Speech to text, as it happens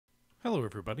Hello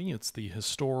everybody, it's the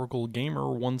Historical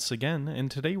Gamer once again, and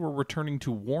today we're returning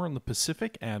to War in the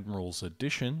Pacific, Admirals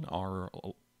Edition, our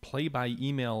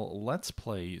play-by-email Let's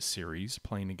Play series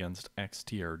playing against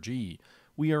XTRG.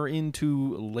 We are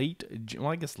into late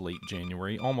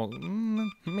January, almost,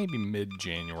 maybe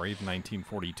mid-January of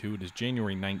 1942. It is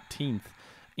January 19th,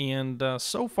 and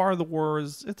so far the war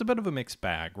it's a bit of a mixed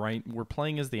bag, right? We're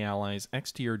playing as the Allies,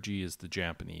 XTRG is the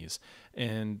Japanese,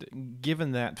 and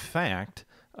given that fact,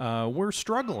 we're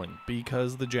struggling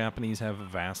because the Japanese have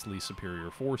vastly superior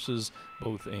forces,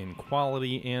 both in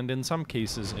quality and in some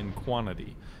cases in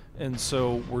quantity. And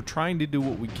so we're trying to do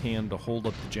what we can to hold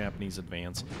up the Japanese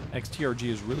advance. XTRG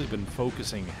has really been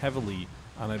focusing heavily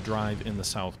on a drive in the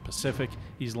South Pacific.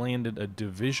 He's landed a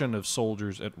division of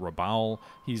soldiers at Rabaul.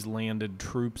 He's landed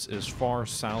troops as far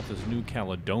south as New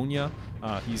Caledonia.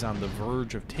 He's on the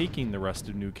verge of taking the rest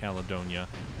of New Caledonia,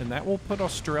 and that will put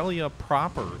Australia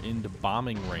proper into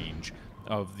bombing range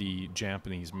of the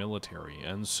Japanese military.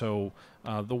 And so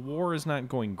the war is not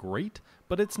going great,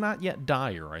 but it's not yet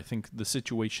dire. I think the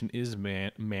situation is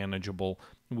manageable.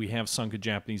 We have sunk a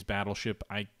Japanese battleship.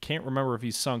 I can't remember if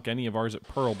he sunk any of ours at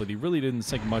Pearl, but he really didn't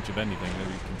sink much of anything. There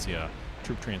you can see a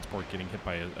troop transport getting hit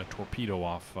by a torpedo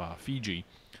off Fiji.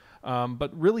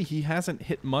 But really, he hasn't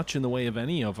hit much in the way of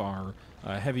any of our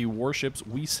heavy warships.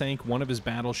 We sank one of his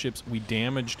battleships. We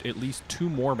damaged at least two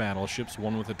more battleships,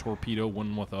 one with a torpedo,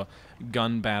 one with a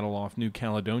gun battle off New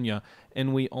Caledonia.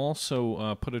 And we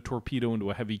also put a torpedo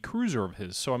into a heavy cruiser of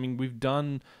his. So, I mean, we've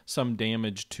done some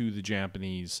damage to the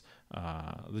Japanese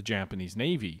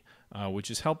Navy, which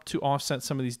has helped to offset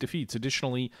some of these defeats.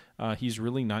 Additionally, he's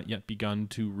really not yet begun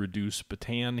to reduce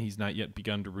Bataan. He's not yet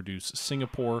begun to reduce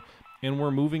Singapore. And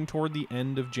we're moving toward the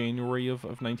end of January of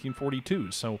 1942.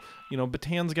 So, you know,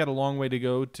 Bataan's got a long way to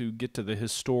go to get to the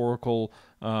historical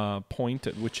point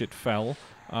at which it fell.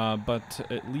 But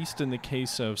at least in the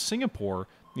case of Singapore,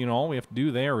 you know, all we have to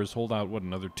do there is hold out, what,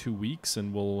 another 2 weeks,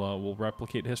 and we'll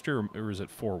replicate history, or is it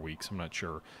 4 weeks? I'm not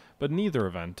sure. But in either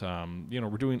event, you know,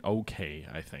 we're doing okay,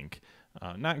 I think.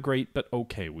 Not great, but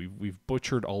okay. We've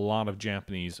butchered a lot of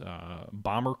Japanese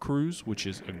bomber crews, which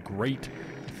is a great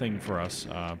thing for us,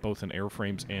 both in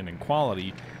airframes and in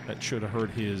quality. That should have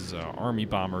hurt his army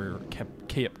bomber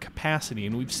capacity,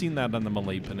 and we've seen that on the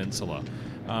Malay Peninsula.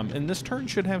 And this turn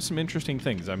should have some interesting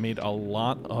things. I made a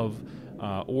lot of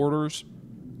orders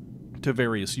to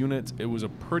various units. It was a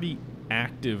pretty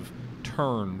active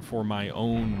turn for my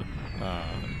own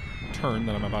turn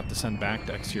that I'm about to send back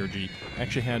to XTRG. I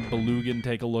actually had Belugan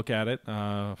take a look at it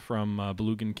from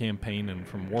Belugan Campaign and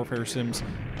from Warfare Sims.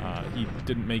 He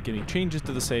didn't make any changes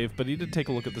to the save, but he did take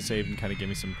a look at the save and kind of give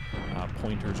me some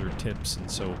pointers or tips, and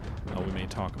so we may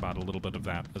talk about a little bit of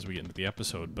that as we get into the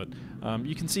episode. But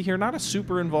you can see here, not a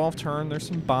super involved turn. There's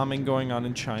some bombing going on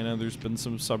in China. There's been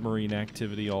some submarine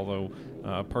activity, although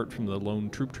apart from the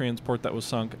lone troop transport that was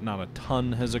sunk, not a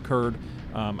ton has occurred.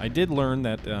 I did learn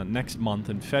that next month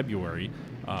in February,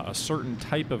 a certain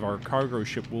type of our cargo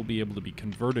ship will be able to be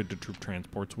converted to troop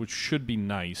transports, which should be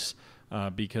nice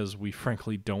because we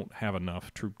frankly don't have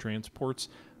enough troop transports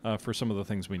for some of the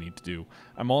things we need to do.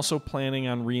 I'm also planning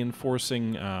on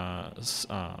reinforcing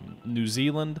New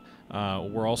Zealand.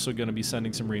 We're also going to be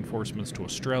sending some reinforcements to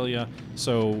Australia.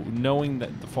 So knowing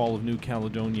that the fall of New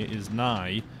Caledonia is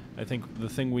nigh, I think the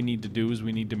thing we need to do is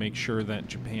we need to make sure that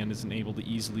Japan isn't able to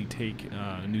easily take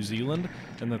New Zealand,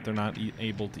 and that they're not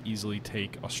able to easily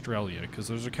take Australia, because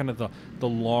those are kind of the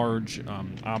large,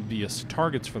 obvious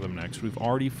targets for them next. We've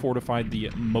already fortified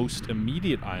the most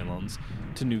immediate islands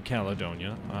to New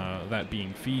Caledonia, that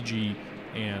being Fiji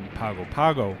and Pago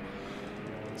Pago.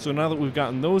 So now that we've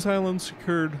gotten those islands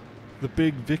secured, the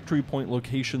big victory point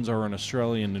locations are in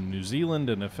Australia and in New Zealand,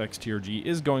 and if XTRG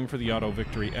is going for the auto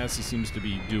victory, as he seems to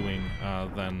be doing,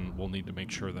 then we'll need to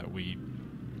make sure that we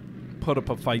put up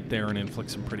a fight there and inflict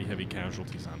some pretty heavy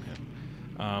casualties on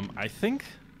him. I think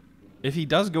if he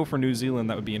does go for New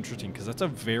Zealand, that would be interesting, because that's a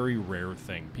very rare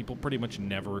thing. People pretty much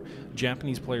never,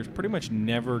 Japanese players pretty much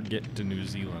never get to New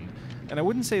Zealand. And I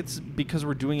wouldn't say it's because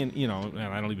we're doing it, you know, and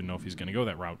I don't even know if he's going to go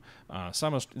that route.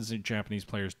 Some Japanese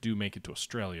players do make it to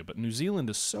Australia, but New Zealand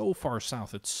is so far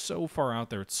south. It's so far out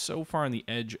there. It's so far on the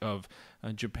edge of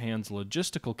Japan's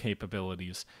logistical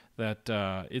capabilities that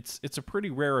it's a pretty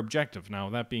rare objective. Now,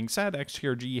 that being said,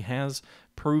 XTRG has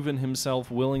proven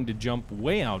himself willing to jump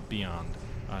way out beyond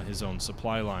his own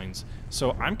supply lines.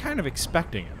 So I'm kind of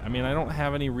expecting it. I mean, I don't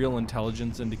have any real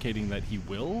intelligence indicating that he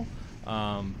will,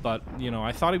 but, you know,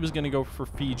 I thought he was going to go for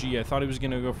Fiji. I thought he was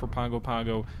going to go for Pago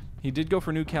Pago. He did go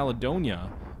for New Caledonia.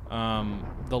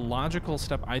 The logical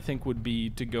step, I think, would be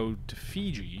to go to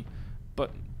Fiji,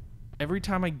 but every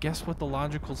time I guess what the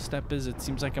logical step is, it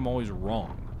seems like I'm always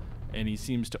wrong. And he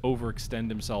seems to overextend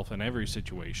himself in every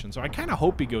situation. So I kind of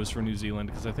hope he goes for New Zealand,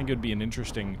 because I think it would be an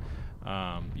interesting,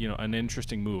 an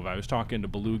interesting move. I was talking to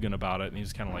Belugan about it, and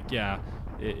he's kind of like, yeah,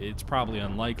 it's probably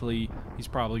unlikely. He's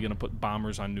probably going to put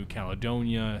bombers on New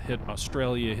Caledonia, hit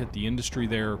Australia, hit the industry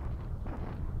there.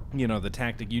 You know, the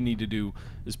tactic you need to do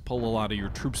is pull a lot of your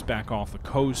troops back off the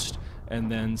coast and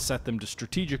then set them to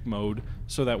strategic mode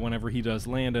so that whenever he does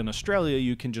land in Australia,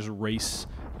 you can just race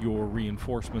your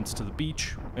reinforcements to the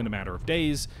beach in a matter of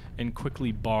days and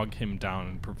quickly bog him down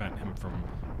and prevent him from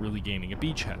really gaining a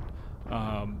beachhead.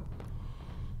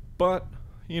 But,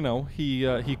 you know,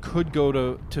 he could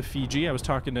go to Fiji. I was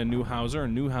talking to Neuhauser,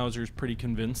 and Neuhauser's pretty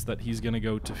convinced that he's going to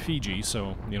go to Fiji.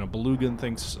 So, you know, Belugan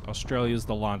thinks Australia's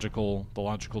the logical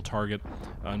target.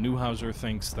 Neuhauser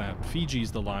thinks that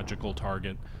Fiji's the logical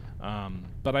target.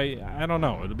 But I don't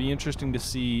know. It'll be interesting to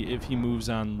see if he moves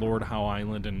on Lord Howe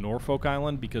Island and Norfolk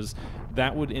Island, because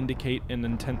that would indicate an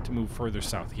intent to move further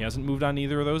south. He hasn't moved on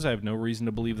either of those. I have no reason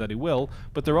to believe that he will,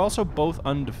 but they're also both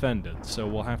undefended, so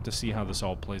we'll have to see how this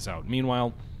all plays out.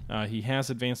 Meanwhile, he has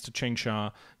advanced to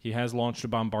Changsha. He has launched a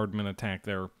bombardment attack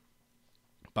there.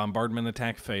 Bombardment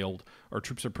attack failed. Our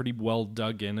troops are pretty well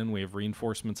dug in, and we have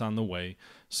reinforcements on the way.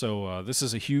 So this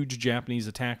is a huge Japanese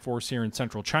attack force here in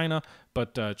central China,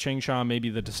 but Changsha may be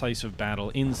the decisive battle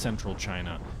in central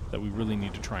China that we really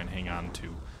need to try and hang on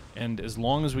to. And as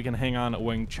long as we can hang on at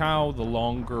Wengchao,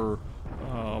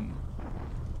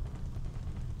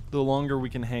 the longer we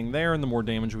can hang there and the more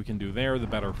damage we can do there, the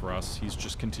better for us. He's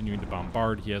just continuing to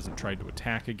bombard. He hasn't tried to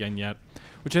attack again yet,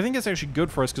 which I think is actually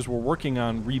good for us because we're working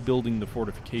on rebuilding the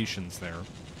fortifications there.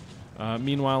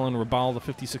 Meanwhile, in Rabaul, the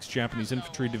 56th Japanese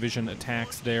Infantry Division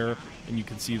attacks there, and you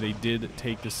can see they did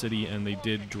take the city and they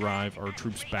did drive our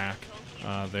troops back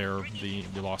there. We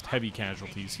lost heavy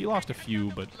casualties. He lost a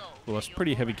few, but we lost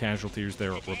pretty heavy casualties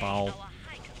there at Rabaul.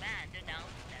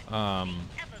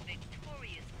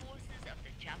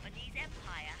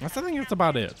 I think that's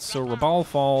about it. So Rabaul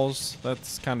falls.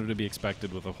 That's kind of to be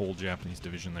expected with a whole Japanese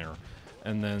division there.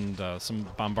 And then some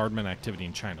bombardment activity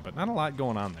in China, but not a lot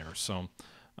going on there. So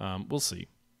we'll see.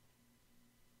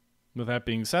 With that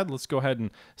being said, let's go ahead and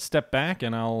step back,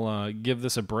 and I'll give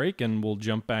this a break, and we'll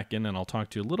jump back in, and I'll talk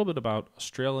to you a little bit about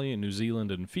Australia, New Zealand,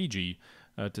 and Fiji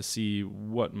to see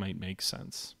what might make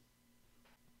sense.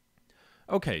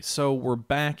 Okay, so we're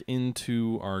back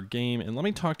into our game, and let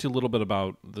me talk to you a little bit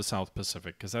about the South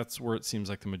Pacific, because that's where it seems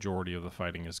like the majority of the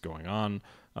fighting is going on,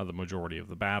 the majority of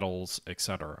the battles,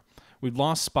 etc. We've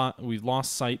lost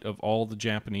sight of all the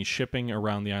Japanese shipping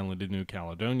around the island of New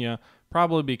Caledonia,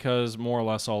 probably because more or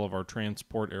less all of our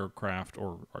transport aircraft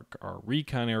or our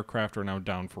recon aircraft are now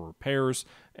down for repairs,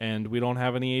 and we don't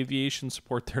have any aviation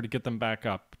support there to get them back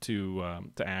up to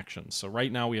action. So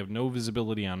right now we have no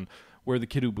visibility on where the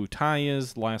WWII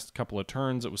is. Last couple of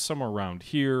turns, it was somewhere around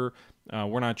here.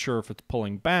 We're not sure if it's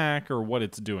pulling back or what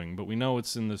it's doing, but we know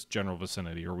it's in this general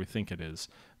vicinity, or we think it is,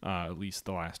 at least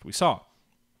the last we saw.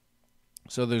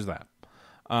 So there's that.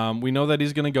 We know that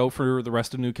he's going to go for the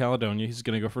rest of New Caledonia. He's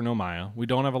going to go for Nomaya. We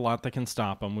don't have a lot that can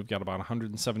stop him. We've got about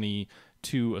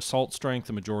 172 assault strength.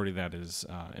 The majority of that is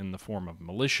in the form of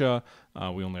militia.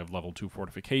 We only have level 2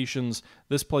 fortifications.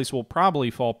 This place will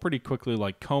probably fall pretty quickly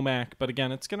like Comac, but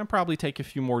again, it's going to probably take a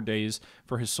few more days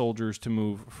for his soldiers to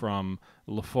move from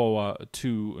Lafoa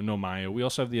to Nomaya. We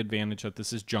also have the advantage that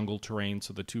this is jungle terrain,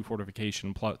 so the 2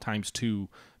 fortification times 2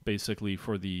 basically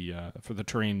for the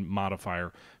terrain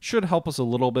modifier should help us a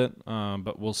little bit,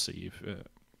 but we'll see. If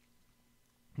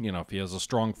if he has a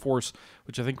strong force,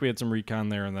 which I think we had some recon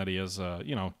there, and that he has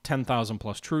 10,000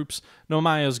 plus troops,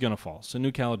 Nomaya is going to fall. So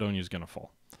New Caledonia is going to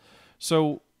fall.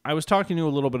 So I was talking to you a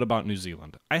little bit about New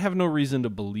Zealand. I have no reason to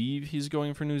believe he's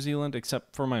going for New Zealand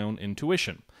except for my own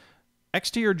intuition.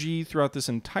 XTRG throughout this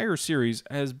entire series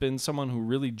has been someone who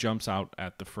really jumps out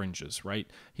at the fringes, right?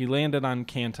 He landed on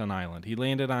Canton Island. He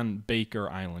landed on Baker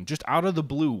Island, just out of the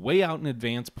blue, way out in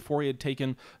advance, before he had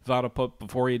taken Vataput,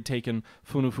 before he had taken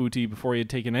Funafuti, before he had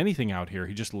taken anything out here.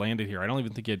 He just landed here. I don't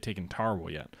even think he had taken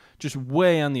Tarawa yet. Just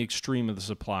way on the extreme of the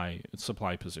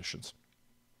supply positions.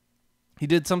 He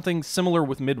did something similar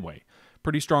with Midway.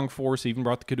 Pretty strong force. He even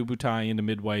brought the WWII into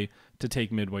Midway to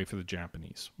take Midway for the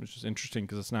Japanese, which is interesting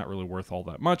because it's not really worth all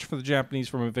that much for the Japanese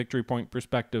from a victory point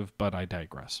perspective, but I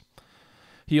digress.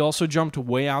 He also jumped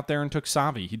way out there and took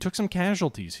Savi. He took some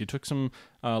casualties. He took some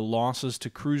losses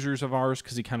to cruisers of ours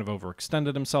because he kind of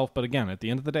overextended himself, but again, at the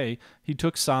end of the day, he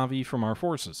took Savi from our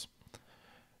forces.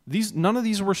 None of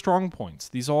these were strong points.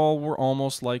 These all were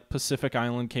almost like Pacific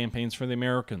Island campaigns for the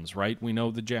Americans, right? We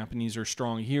know the Japanese are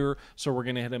strong here, so we're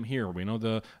going to hit them here. We know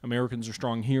the Americans are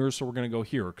strong here, so we're going to go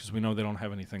here because we know they don't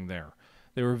have anything there.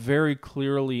 They were very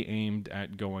clearly aimed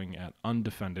at going at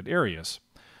undefended areas.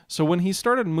 So when he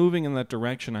started moving in that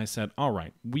direction, I said, all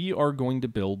right, we are going to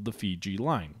build the Fiji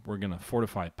line. We're going to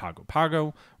fortify Pago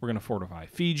Pago. We're going to fortify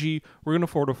Fiji. We're going to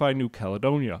fortify New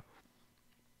Caledonia.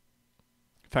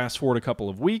 Fast forward a couple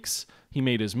of weeks, he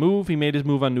made his move. He made his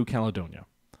move on New Caledonia.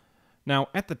 Now,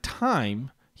 at the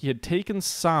time, he had taken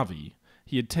Savi.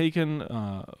 He had taken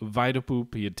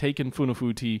Vaidapup. He had taken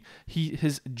Funafuti.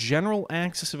 His general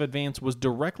axis of advance was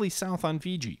directly south on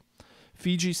Fiji.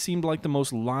 Fiji seemed like the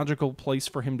most logical place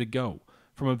for him to go.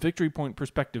 From a victory point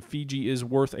perspective, Fiji is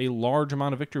worth a large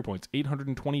amount of victory points,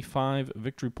 825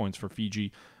 victory points for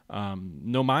Fiji.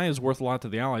 Nomaya is worth a lot to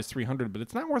the Allies, 300, but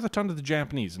it's not worth a ton to the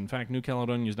Japanese. In fact, New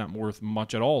Caledonia is not worth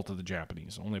much at all to the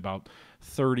Japanese, only about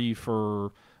 30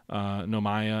 for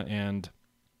Nomaya and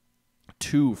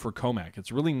 2 for Comac.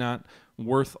 It's really not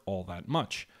worth all that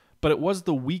much. But it was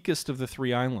the weakest of the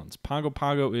 3 islands. Pago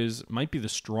Pago might be the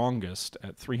strongest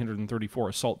at 334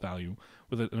 assault value,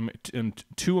 with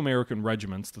 2 American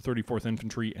regiments, the 34th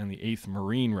Infantry and the 8th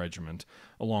Marine Regiment,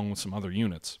 along with some other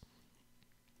units.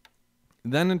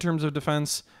 Then in terms of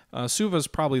defense, Suva is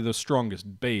probably the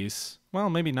strongest base. Well,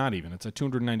 maybe not even. It's a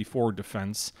 294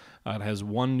 defense. It has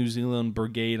 1 New Zealand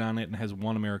brigade on it and has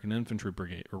 1 American infantry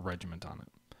brigade or regiment on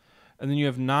it. And then you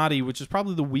have Nadi, which is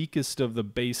probably the weakest of the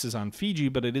bases on Fiji,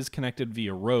 but it is connected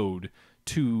via road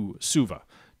to Suva.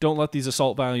 Don't let these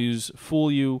assault values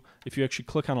fool you. If you actually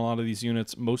click on a lot of these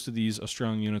units, most of these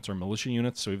Australian units are militia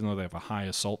units, so even though they have a high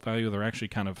assault value, they're actually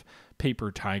kind of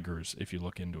paper tigers if you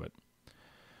look into it.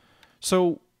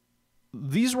 So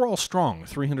these were all strong,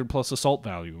 300 plus assault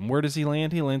value. And where does he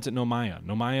land? He lands at Nomaya.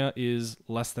 Nomaya is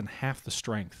less than half the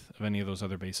strength of any of those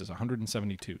other bases,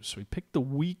 172. So he picked the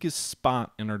weakest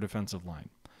spot in our defensive line.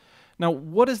 Now,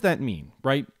 what does that mean,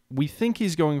 right? We think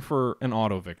he's going for an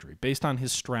auto victory. Based on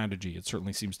his strategy, it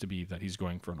certainly seems to be that he's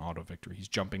going for an auto victory. He's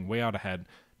jumping way out ahead,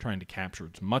 trying to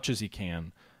capture as much as he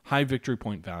can, high victory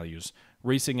point values,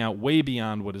 racing out way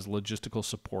beyond what his logistical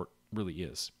support really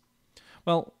is.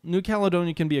 Well, New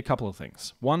Caledonia can be a couple of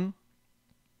things. One,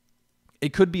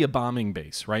 it could be a bombing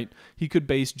base, right? He could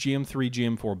base GM3,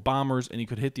 GM4 bombers, and he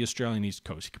could hit the Australian East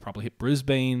Coast. He could probably hit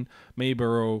Brisbane,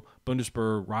 Mayburrow,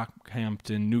 Bundesburg,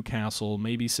 Rockhampton, Newcastle,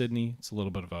 maybe Sydney. It's a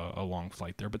little bit of a long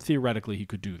flight there, but theoretically he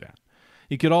could do that.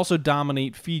 He could also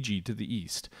dominate Fiji to the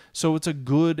east. So it's a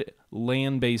good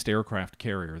land-based aircraft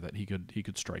carrier that he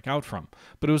could strike out from.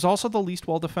 But it was also the least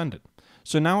well defended.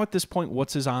 So now at this point,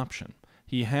 what's his option?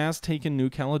 He has taken New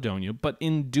Caledonia, but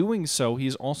in doing so, he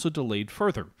is also delayed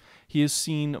further. He has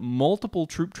seen multiple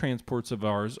troop transports of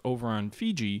ours over on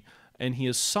Fiji, and he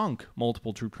has sunk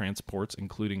multiple troop transports,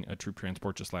 including a troop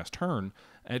transport just last turn,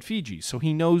 at Fiji. So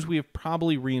he knows we have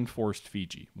probably reinforced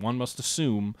Fiji. One must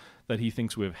assume that he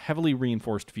thinks we have heavily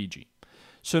reinforced Fiji.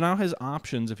 So now his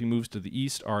options, if he moves to the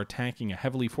east, are attacking a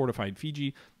heavily fortified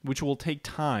Fiji, which will take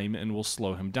time and will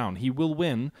slow him down. He will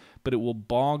win, but it will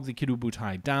bog the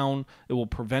Kirubutai down. It will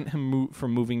prevent him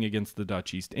from moving against the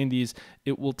Dutch East Indies.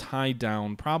 It will tie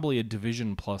down probably a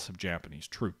division plus of Japanese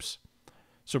troops.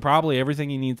 So probably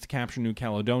everything he needs to capture New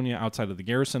Caledonia outside of the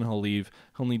garrison he'll leave.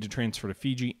 He'll need to transfer to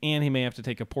Fiji, and he may have to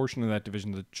take a portion of that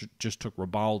division that just took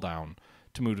Rabaul down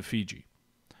to move to Fiji.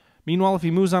 Meanwhile, if he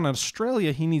moves on to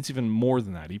Australia, he needs even more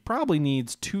than that. He probably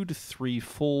needs 2 to 3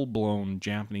 full-blown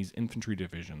Japanese infantry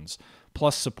divisions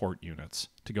plus support units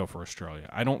to go for Australia.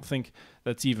 I don't think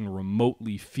that's even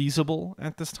remotely feasible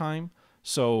at this time,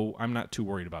 so I'm not too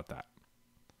worried about that.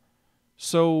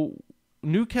 So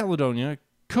New Caledonia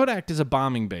could act as a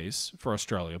bombing base for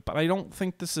Australia, but I don't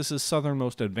think this is his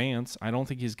southernmost advance. I don't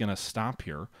think he's going to stop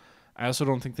here. I also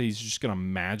don't think that he's just going to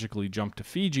magically jump to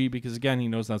Fiji because, again, he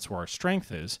knows that's where our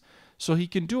strength is. So he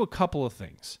can do a couple of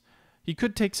things. He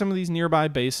could take some of these nearby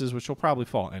bases, which will probably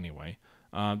fall anyway,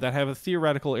 that have a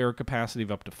theoretical air capacity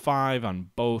of up to 5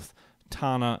 on both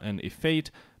Tana and Efate.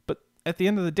 But at the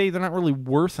end of the day, they're not really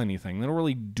worth anything. They don't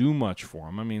really do much for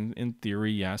him. I mean, in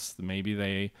theory, yes, maybe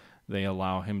they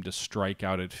allow him to strike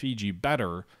out at Fiji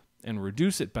better and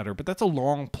reduce it better, but that's a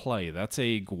long play. That's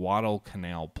a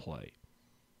Guadalcanal play.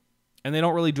 And they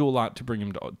don't really do a lot to bring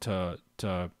him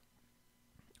to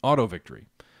auto victory,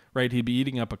 right? He'd be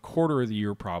eating up a quarter of the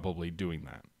year probably doing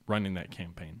that, running that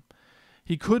campaign.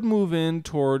 He could move in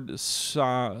toward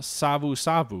Savu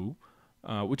Savu,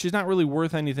 which is not really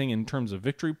worth anything in terms of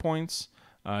victory points.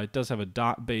 It does have a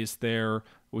dot base there,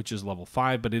 which is level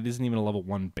 5, but it isn't even a level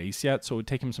 1 base yet, so it would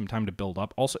take him some time to build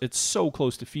up. Also, it's so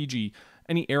close to Fiji,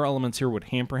 any air elements here would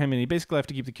hamper him, and he basically have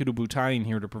to keep the Kido-Butai in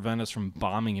here to prevent us from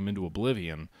bombing him into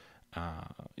oblivion.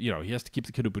 He has to keep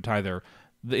the Kido-Butai there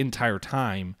the entire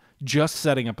time, just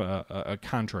setting up a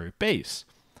contrary base.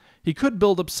 He could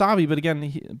build up Sabi, but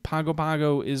again, Pago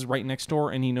Pago is right next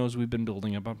door, and he knows we've been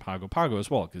building up on Pago Pago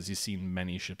as well, because he's seen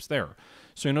many ships there.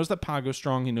 So he knows that Pago's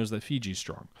strong, he knows that Fiji's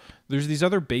strong. There's these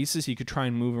other bases he could try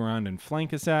and move around and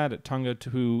flank us at Tonga,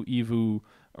 Tuhu, Ivu,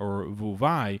 or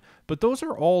Vuvai, but those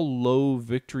are all low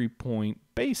victory point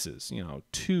bases.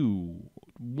 2,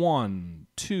 1,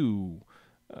 2,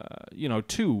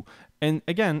 2. And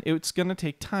again, it's going to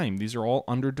take time. These are all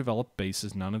underdeveloped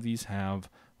bases. None of these have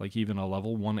like even a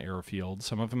level 1 airfield.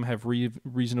 Some of them have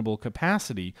reasonable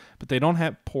capacity, but they don't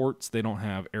have ports, they don't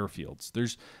have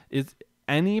airfields.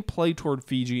 Any play toward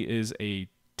Fiji is a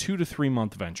 2 to 3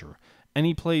 month venture.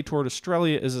 Any play toward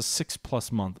Australia is a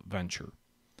 6+ month venture.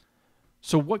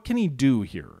 So what can he do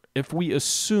here? If we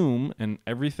assume, and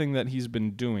everything that he's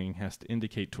been doing has to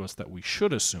indicate to us that we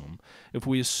should assume, if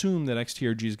we assume that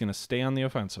XTRG is going to stay on the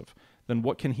offensive, then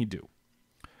what can he do?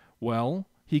 Well,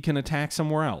 he can attack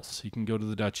somewhere else. He can go to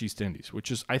the Dutch East Indies,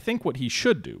 which is, I think, what he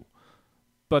should do.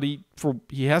 But he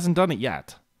hasn't done it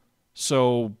yet.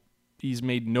 So he's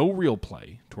made no real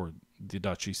play toward the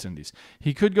Dutch East Indies.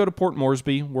 He could go to Port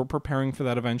Moresby. We're preparing for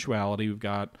that eventuality. We've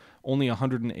got only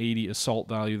 180 assault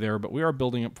value there, but we are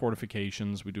building up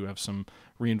fortifications. We do have some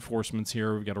reinforcements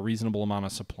here. We've got a reasonable amount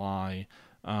of supply.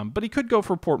 But he could go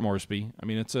for Port Moresby. I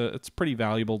mean, it's pretty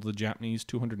valuable to the Japanese,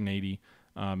 280.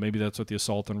 Maybe that's what the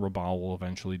assault and Rabaul will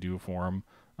eventually do for him.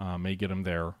 May get him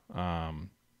there.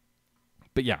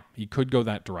 But yeah, he could go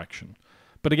that direction.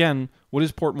 But again, what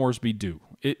does Port Moresby do?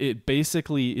 It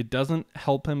basically doesn't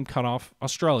help him cut off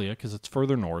Australia because it's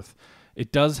further north.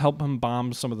 It does help him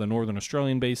bomb some of the northern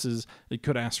Australian bases. It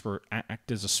could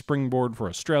act as a springboard for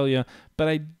Australia. But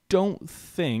I don't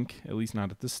think, at least not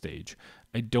at this stage,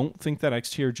 I don't think that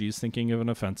XTRG is thinking of an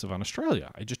offensive on Australia.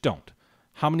 I just don't.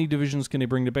 How many divisions can he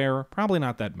bring to bear? Probably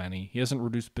not that many. He hasn't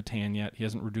reduced Bataan yet. He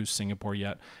hasn't reduced Singapore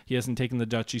yet. He hasn't taken the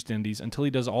Dutch East Indies. Until he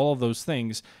does all of those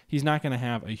things, he's not going to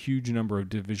have a huge number of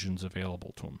divisions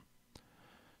available to him.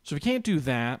 So if he can't do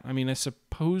that, I mean, I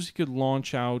suppose he could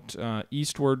launch out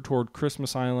eastward toward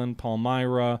Christmas Island,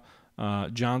 Palmyra,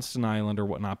 Johnston Island, or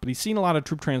whatnot. But he's seen a lot of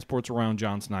troop transports around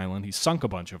Johnston Island. He's sunk a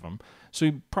bunch of them. So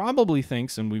he probably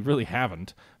thinks, and we really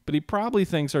haven't, but he probably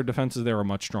thinks our defenses there are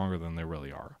much stronger than they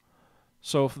really are.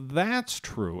 So if that's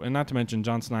true, and not to mention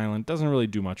Johnston Island doesn't really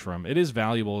do much for him. It is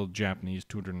valuable, Japanese,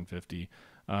 250.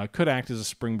 Could act as a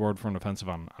springboard for an offensive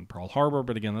on Pearl Harbor,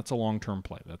 but again, that's a long-term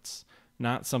play. That's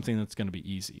not something that's going to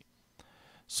be easy.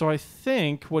 So I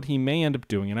think what he may end up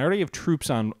doing, and I already have troops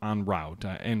en route.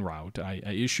 I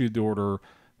issued the order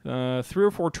 3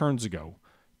 or 4 turns ago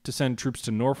to send troops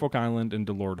to Norfolk Island and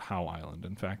to Lord Howe Island.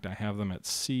 In fact, I have them at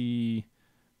sea,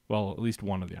 well, at least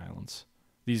one of the islands.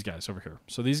 These guys over here.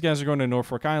 So these guys are going to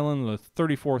Norfolk Island, the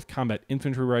 34th Combat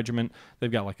Infantry Regiment.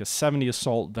 They've got like a 70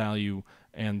 assault value,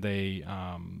 and they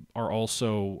are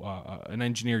also an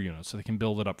engineer unit, so they can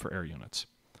build it up for air units.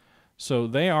 So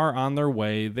they are on their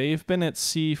way. They've been at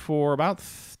sea for about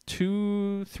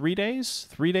 3 days.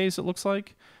 3 days, it looks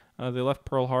like. They left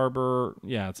Pearl Harbor.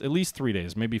 Yeah, it's at least 3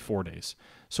 days, maybe 4 days.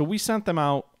 So we sent them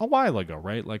out a while ago,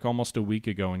 right? Like almost a week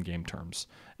ago in game terms.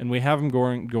 And we have them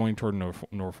going toward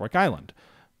Norfolk Island.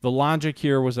 The logic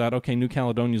here was that, okay, New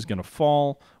Caledonia is going to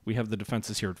fall. We have the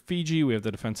defenses here at Fiji. We have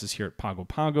the defenses here at Pago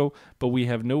Pago. But we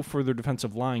have no further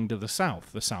defensive line to the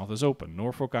south. The south is open.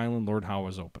 Norfolk Island, Lord Howe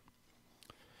is open.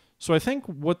 So I think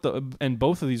and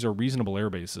both of these are reasonable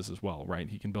air bases as well, right?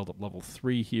 He can build up level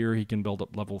 3 here. He can build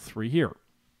up level 3 here.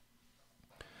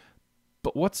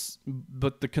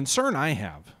 But the concern I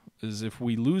have is if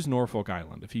we lose Norfolk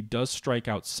Island, if he does strike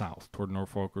out south toward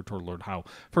Norfolk or toward Lord Howe,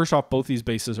 first off, both these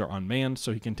bases are unmanned,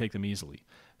 so he can take them easily.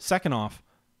 Second off,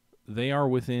 they are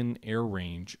within air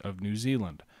range of New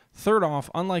Zealand. Third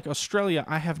off, unlike Australia,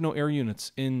 I have no air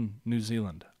units in New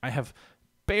Zealand. I have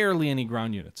barely any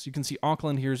ground units. You can see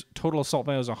Auckland here's total assault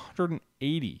value is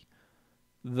 180.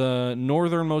 The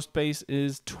northernmost base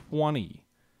is 20.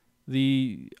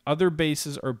 The other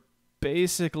bases are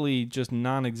basically just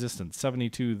non-existent.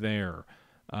 72 there,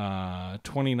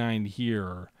 29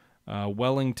 here.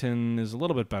 Wellington is a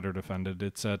little bit better defended.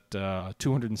 It's at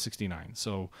 269.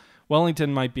 So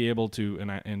Wellington might be able to,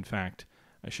 and in fact,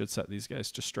 I should set these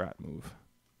guys to strat move.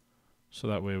 So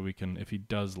that way we can, if he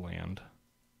does land,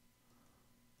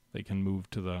 they can move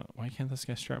to the, why can't this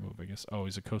guy strat move, I guess? Oh,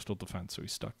 he's a coastal defense, so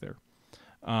he's stuck there.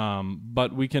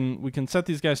 But we can set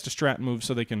these guys to strat move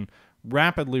so they can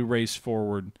rapidly race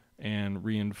forward and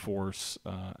reinforce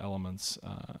elements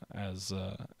as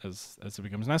it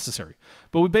becomes necessary.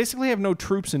 But we basically have no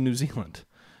troops in New Zealand.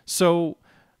 So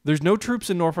there's no troops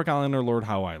in Norfolk Island or Lord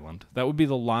Howe Island. That would be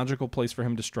the logical place for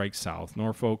him to strike south.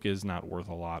 Norfolk is not worth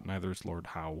a lot, neither is Lord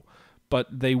Howe. But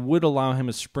they would allow him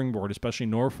a springboard, especially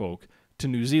Norfolk, to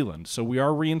New Zealand. So we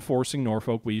are reinforcing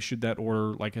Norfolk. We issued that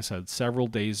order, like I said, several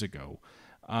days ago.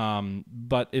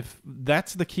 But if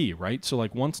that's the key, right? So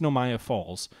like once Nomaya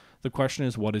falls, the question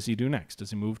is, what does he do next?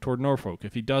 Does he move toward Norfolk?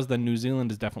 If he does, then New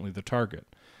Zealand is definitely the target.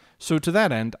 So to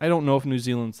that end, I don't know if New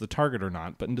Zealand's the target or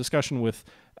not, but in discussion with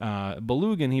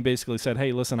Belugan, he basically said,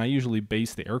 hey, listen, I usually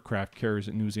base the aircraft carriers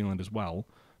at New Zealand as well,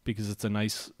 because it's a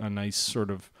nice sort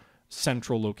of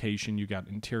central location. You got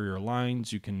interior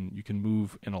lines, you can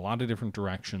move in a lot of different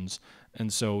directions,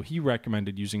 and so he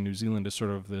recommended using New Zealand as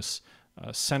sort of this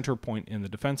center point in the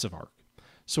defensive arc.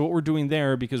 So what we're doing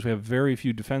there, because we have very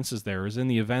few defenses there, is in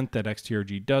the event that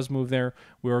XTRG does move there,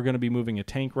 we are going to be moving a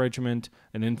tank regiment,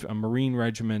 a marine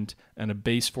regiment, and a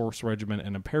base force regiment,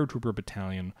 and a paratrooper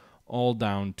battalion all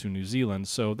down to New Zealand.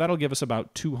 So that'll give us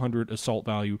about 200 assault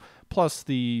value, plus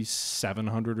the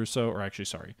 700 or so, or actually,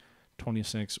 sorry,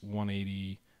 26,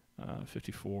 180,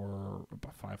 54,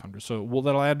 about 500. So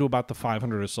that'll add to about the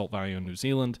 500 assault value in New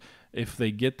Zealand. If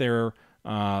they get there,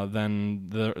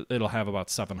 then it'll have about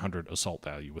 700 assault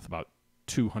value, with about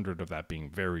 200 of that being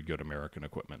very good American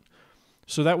equipment.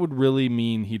 So that would really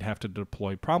mean he'd have to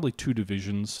deploy probably 2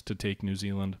 divisions to take New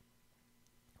Zealand,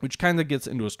 which kind of gets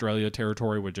into Australia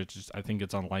territory, which I think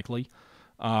it's unlikely.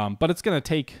 But it's going to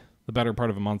take the better part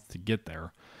of a month to get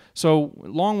there. So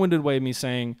long-winded way of me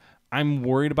saying I'm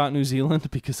worried about New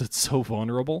Zealand because it's so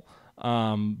vulnerable.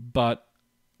 But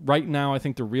right now, I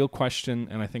think the real question,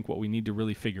 and I think what we need to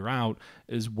really figure out,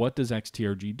 is what does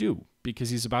XTRG do? Because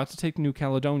he's about to take New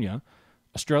Caledonia.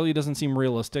 Australia doesn't seem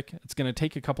realistic. It's going to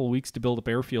take a couple of weeks to build up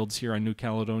airfields here on New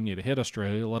Caledonia to hit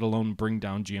Australia, let alone bring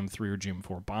down GM3 or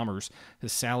GM4 bombers.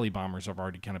 His Sally bombers have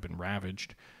already kind of been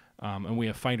ravaged. And we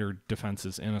have fighter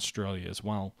defenses in Australia as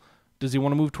well. Does he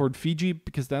want to move toward Fiji?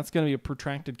 Because that's going to be a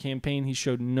protracted campaign. He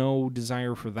showed no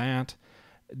desire for that.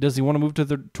 Does he want to move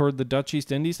toward the Dutch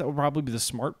East Indies? That would probably be the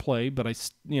smart play, but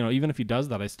even if he does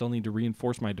that, I still need to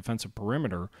reinforce my defensive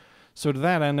perimeter. So to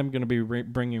that end, I'm going to be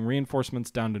bringing reinforcements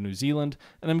down to New Zealand,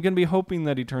 and I'm going to be hoping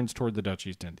that he turns toward the Dutch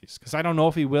East Indies, because I don't know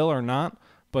if he will or not,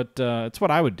 but it's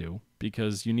what I would do,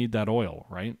 because you need that oil,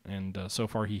 right? And so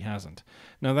far he hasn't.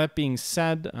 Now that being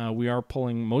said, we are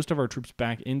pulling most of our troops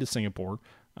back into Singapore.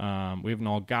 We haven't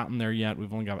all gotten there yet.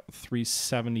 We've only got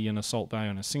 370 in assault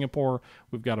value in Singapore.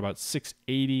 We've got about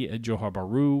 680 at Johor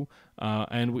Bahru,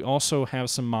 and we also have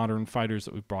some modern fighters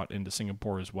that we've brought into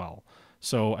Singapore as well.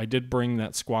 So I did bring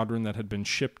that squadron that had been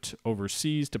shipped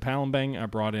overseas to Palembang. I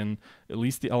brought in at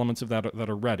least the elements of that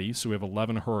are ready, so we have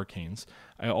 11 Hurricanes.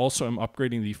 I also am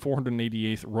upgrading the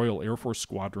 488th Royal Air Force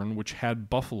Squadron, which had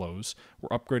Buffaloes.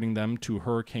 We're upgrading them to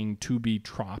Hurricane 2B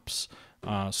Trops.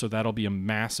 So that'll be a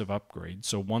massive upgrade.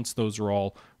 So once those are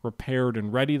all repaired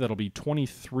and ready, that'll be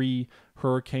 23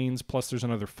 Hurricanes, plus there's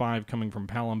another 5 coming from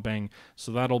Palembang.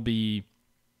 So that'll be,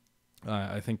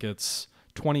 I think it's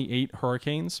 28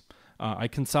 Hurricanes. I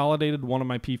consolidated one of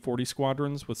my P-40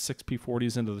 squadrons with 6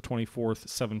 P-40s into the 24th,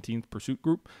 17th Pursuit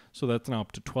Group. So that's now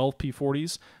up to 12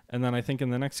 P-40s. And then I think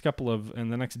in the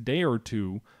next day or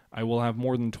two, I will have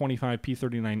more than 25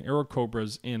 P-39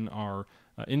 Aerocobras in our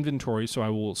inventory, so I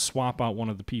will swap out one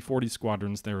of the P-40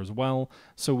 squadrons there as well.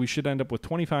 So we should end up with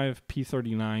 25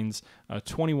 P-39s,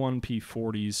 21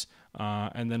 P-40s,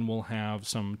 and then we'll have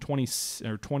some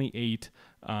 28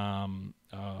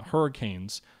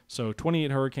 Hurricanes. So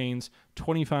 28 Hurricanes,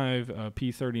 25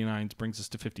 P-39s brings us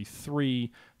to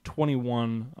 53,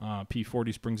 21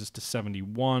 P-40s brings us to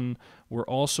 71. We're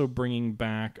also bringing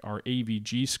back our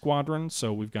AVG squadron,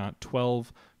 so we've got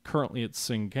 12 currently at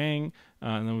Singang,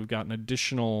 and then we've got an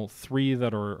additional 3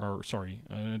 that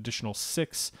an additional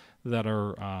 6 that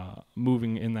are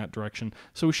moving in that direction.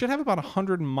 So we should have about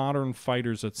 100 modern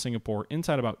fighters at Singapore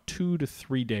inside about 2 to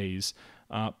 3 days,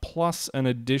 plus an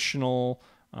additional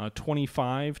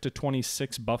 25 to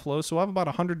 26 Buffaloes. So we'll have about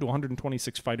 100 to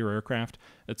 126 fighter aircraft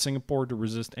at Singapore to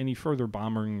resist any further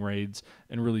bombing raids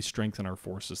and really strengthen our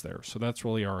forces there. So that's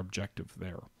really our objective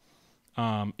there.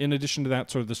 In addition to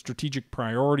that, sort of the strategic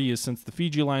priority is, since the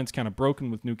Fiji line's kind of broken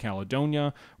with New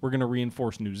Caledonia, we're going to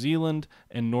reinforce New Zealand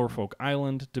and Norfolk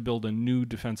Island to build a new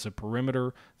defensive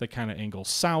perimeter that kind of angles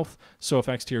south. So if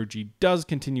XTRG does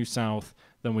continue south,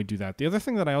 then we do that. The other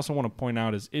thing that I also want to point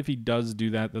out is, if he does do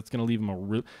that, that's going to leave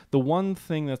him the one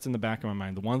thing that's in the back of my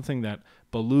mind, the one thing that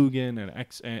Belugan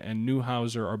and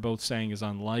Neuhauser are both saying is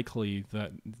unlikely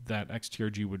that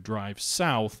XTRG would drive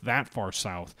south, that far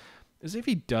south, is if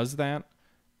he does that,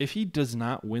 if he does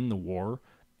not win the war,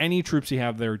 any troops he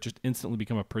have there just instantly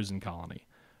become a prison colony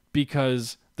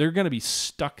because they're going to be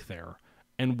stuck there.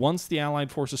 And once the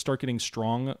Allied forces start getting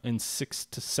strong in 6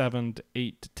 to 7 to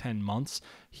 8 to 10 months,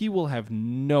 he will have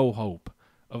no hope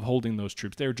of holding those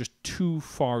troops. They're just too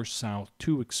far south,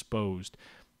 too exposed.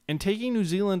 And taking New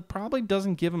Zealand probably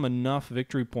doesn't give him enough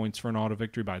victory points for an auto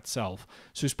victory by itself.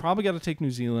 So he's probably got to take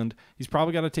New Zealand. He's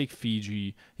probably got to take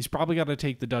Fiji. He's probably got to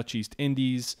take the Dutch East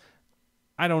Indies.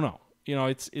 I don't know. You know,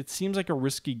 it seems like a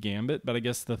risky gambit, but I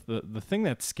guess the thing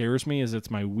that scares me is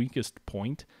it's my weakest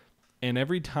point. And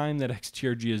every time that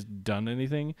XTRG has done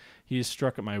anything, he has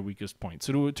struck at my weakest point.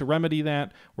 So to remedy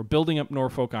that, we're building up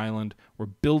Norfolk Island, we're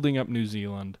building up New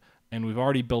Zealand, and we've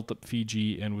already built up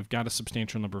Fiji, and we've got a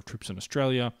substantial number of troops in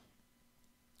Australia.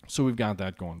 So we've got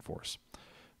that going for us.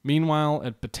 Meanwhile,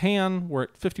 at Bataan, we're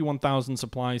at 51,000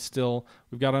 supplies still.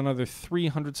 We've got another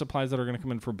 300 supplies that are going to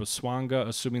come in for Botswana,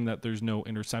 assuming that there's no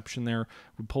interception there.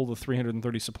 We pull the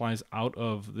 330 supplies out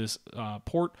of this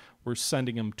port. We're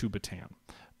sending them to Bataan.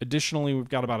 Additionally, we've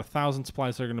got about 1,000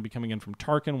 supplies that are going to be coming in from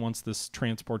Tarkin once this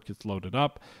transport gets loaded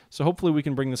up. So hopefully we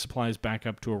can bring the supplies back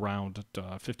up to around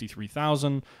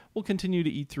 53,000. We'll continue to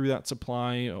eat through that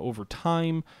supply over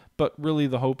time, but really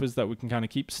the hope is that we can kind of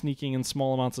keep sneaking in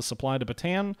small amounts of supply to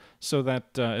Bataan so that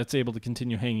it's able to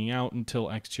continue hanging out until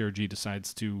XTRG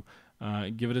decides to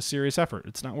give it a serious effort.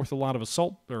 It's not worth a lot of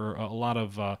assault or a lot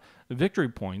of victory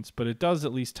points, but it does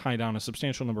at least tie down a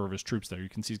substantial number of his troops there. You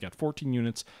can see he's got 14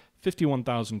 units,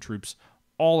 51,000 troops,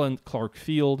 all in Clark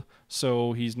Field,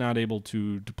 so he's not able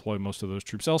to deploy most of those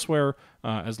troops elsewhere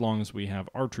as long as we have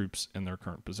our troops in their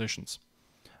current positions.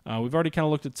 We've already kind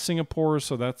of looked at Singapore,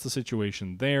 so that's the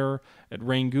situation there. At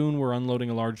Rangoon, we're unloading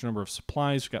a large number of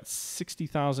supplies. We've got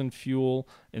 60,000 fuel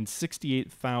and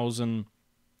 68,000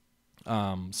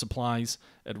 supplies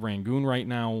at Rangoon right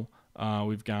now.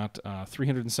 We've got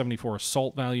 374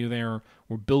 assault value there.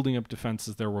 We're building up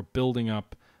defenses there. We're building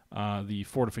up the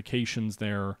fortifications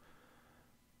there.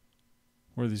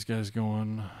 Where are these guys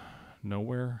going?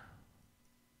 Nowhere.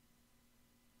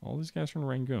 All these guys are in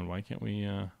Rangoon. Why can't we...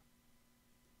 All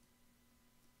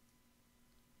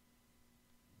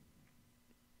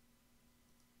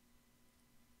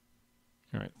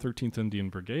right, 13th Indian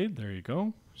Brigade. There you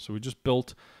go. So we just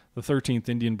built the 13th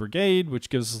Indian Brigade, which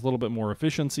gives us a little bit more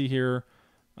efficiency here.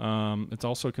 It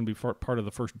also can be part of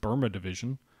the 1st Burma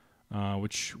Division,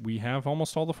 which we have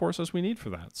almost all the forces we need for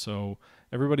that. So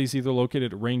everybody's either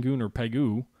located at Rangoon or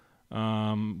Pegu,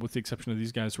 with the exception of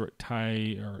these guys who are at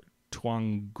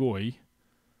Tuangoi.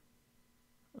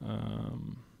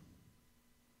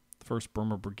 1st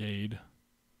Burma Brigade.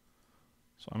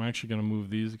 So I'm actually going to move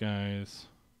these guys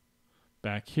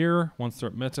back here. Once they're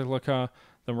at Metalika,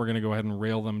 then we're going to go ahead and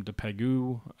rail them to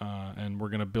Pegu, and we're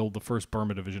going to build the 1st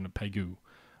Burma Division at Pegu.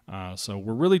 So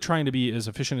we're really trying to be as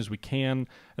efficient as we can.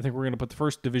 I think we're going to put the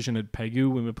 1st Division at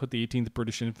Pegu, and we'll put the 18th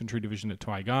British Infantry Division at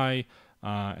Tuaigai,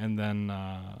 and then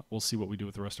we'll see what we do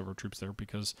with the rest of our troops there,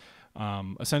 because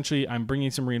essentially I'm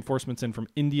bringing some reinforcements in from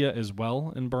India as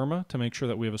well in Burma to make sure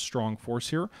that we have a strong force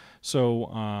here. So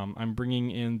I'm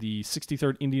bringing in the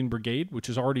 63rd Indian Brigade, which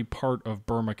is already part of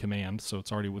Burma Command, so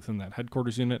it's already within that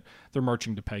headquarters unit. They're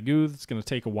marching to Pegu. It's going to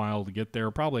take a while to get there,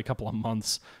 probably a couple of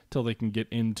months till they can get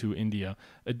into India.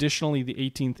 Additionally, the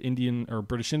 18th Indian or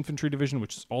British Infantry Division,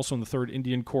 which is also in the 3rd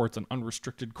Indian Corps, it's an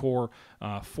unrestricted corps,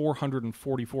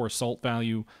 444 assault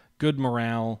value, good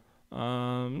morale,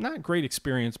 not great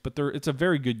experience, but it's a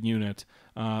very good unit.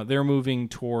 They're moving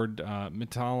toward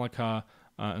Metalika,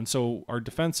 and so our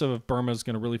defensive of Burma is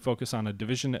going to really focus on a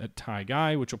division at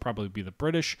Tuaigai, which will probably be the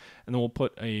British, and then we'll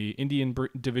put a Indian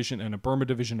division and a Burma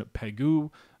division at Pegu,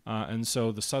 and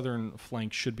so the southern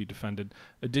flank should be defended.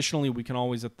 Additionally, we can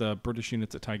always, at the British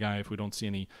units at Tuaigai, if we don't see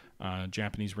any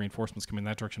Japanese reinforcements coming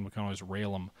that direction, we can always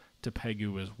rail them to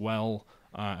Pegu as well,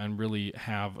 and really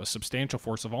have a substantial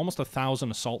force of almost 1,000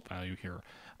 assault value here.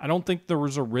 I don't think there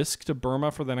was a risk to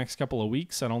Burma for the next couple of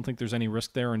weeks. I don't think there's any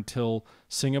risk there until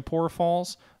Singapore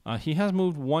falls. He has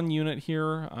moved one unit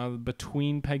here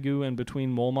between Pegu and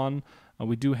between Molman.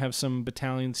 We do have some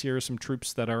battalions here, some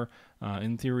troops that are,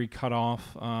 in theory, cut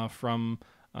off from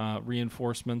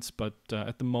reinforcements, but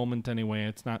at the moment anyway,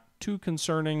 it's not too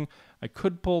concerning. I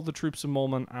could pull the troops of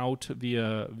Molman out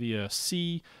via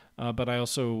sea, but I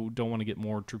also don't want to get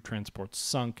more troop transports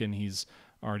sunk, and he's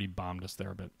already bombed us there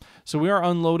a bit. So we are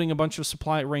unloading a bunch of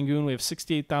supply at Rangoon. We have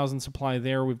 68,000 supply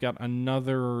there. We've got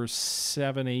another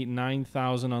 7, 8,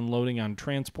 9,000 unloading on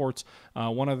transports.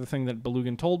 One other thing that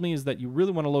Belugan told me is that you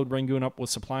really want to load Rangoon up with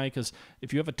supply, because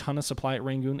if you have a ton of supply at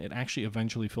Rangoon, it actually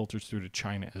eventually filters through to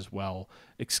China as well,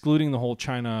 excluding the whole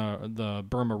the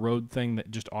Burma Road thing that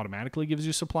just automatically gives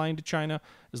you supply into China.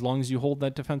 As long as you hold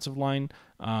that defensive line,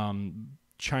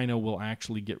 China will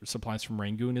actually get supplies from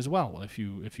Rangoon as well if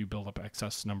you build up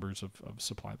excess numbers of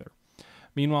supply there.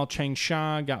 Meanwhile,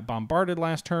 Changsha got bombarded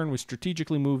last turn. We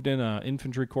strategically moved in an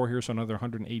infantry corps here, so another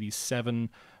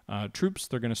 187 troops.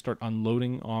 They're going to start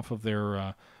unloading off of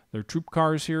their troop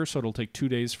cars here, so it'll take 2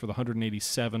 days for the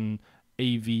 187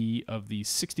 AV of the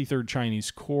 63rd Chinese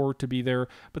Corps to be there,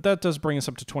 but that does bring us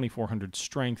up to 2,400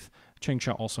 strength.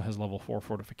 Changsha also has level 4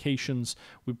 fortifications.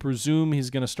 We presume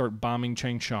he's going to start bombing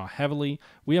Changsha heavily.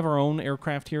 We have our own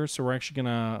aircraft here, so we're actually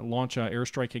going to launch an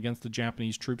airstrike against the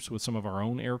Japanese troops with some of our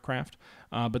own aircraft,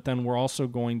 but then we're also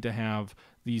going to have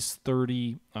these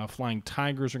 30 flying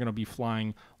Tigers are going to be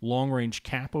flying long-range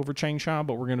cap over Changsha,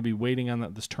 but we're going to be waiting on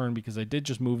that this turn because I did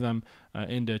just move them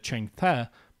into Changthe.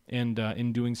 And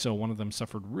in doing so, one of them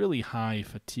suffered really high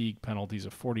fatigue penalties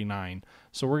of 49.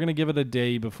 So we're going to give it a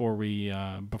day before we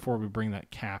bring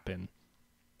that cap in.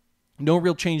 No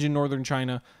real change in northern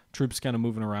China. Troops kind of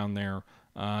moving around there.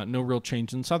 No real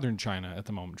change in southern China at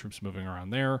the moment. Troops moving around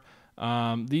there.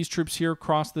 These troops here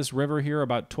crossed this river here.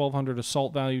 About 1,200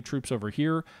 assault value troops over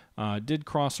here did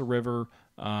cross a river.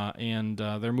 And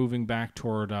they're moving back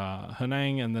toward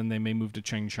Henang, and then they may move to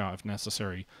Changsha if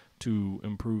necessary to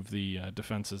improve the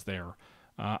defenses there.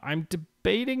 I'm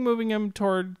debating moving them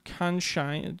toward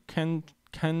Kanxian.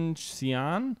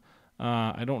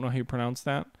 I don't know how you pronounce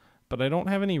that, but I don't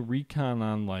have any recon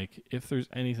on like if there's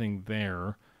anything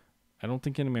there. I don't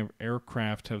think any of my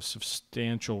aircraft have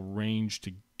substantial range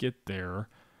to get there.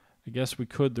 I guess we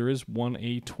could. There is one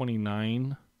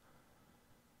A-29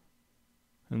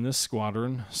 in this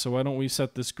squadron, so why don't we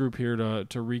set this group here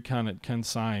to recon at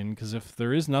Kensain, because if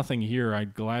there is nothing here,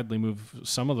 I'd gladly move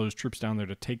some of those troops down there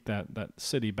to take that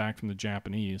city back from the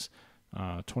Japanese.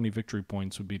 20 victory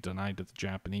points would be denied to the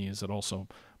Japanese. It also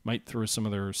might throw some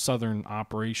of their southern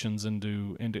operations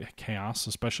into chaos,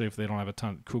 especially if they don't have a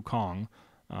ton of Kukong.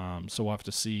 So we'll have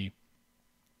to see.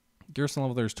 Garrison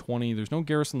level there's 20. There's no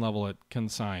garrison level at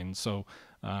Kensain, so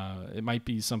it might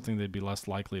be something they'd be less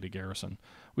likely to garrison.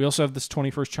 We also have this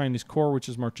 21st Chinese Corps, which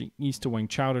is marching east to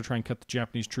Wangchao to try and cut the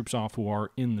Japanese troops off who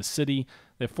are in the city.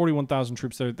 They have 41,000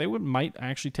 troops there. They might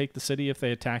actually take the city if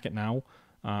they attack it now.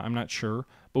 I'm not sure.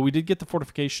 But we did get the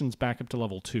fortifications back up to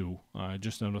level 2. I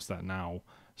just noticed that now.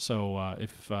 So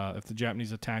if the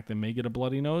Japanese attack, they may get a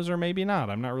bloody nose or maybe not.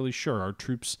 I'm not really sure. Our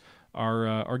troops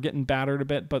are getting battered a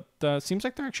bit, but seems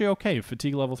like they're actually okay.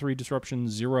 Fatigue level 3, disruption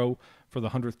 0 for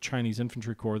the 100th Chinese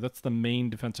Infantry Corps. That's the main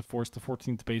defensive force, the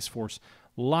 14th Base Force.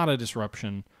 A lot of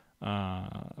disruption,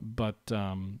 but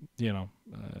they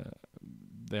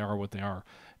are what they are.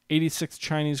 86th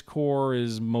Chinese Corps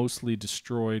is mostly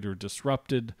destroyed or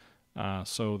disrupted,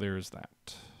 so there's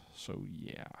that. So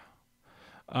yeah.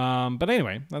 But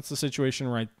anyway, that's the situation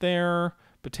right there.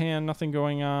 Bataan, nothing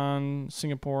going on.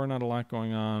 Singapore, not a lot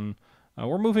going on.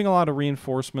 We're moving a lot of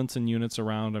reinforcements and units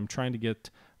around. I'm trying to get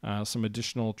some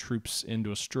additional troops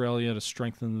into Australia to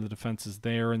strengthen the defenses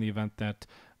there in the event that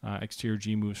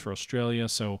XTRG moves for Australia.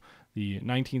 So the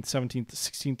 19th, 17th,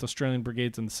 16th Australian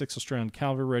Brigades and the 6th Australian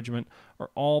Cavalry Regiment are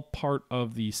all part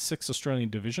of the 6th Australian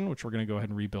Division, which we're going to go ahead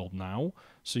and rebuild now.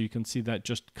 So you can see that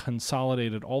just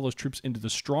consolidated all those troops into the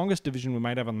strongest division we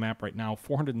might have on the map right now,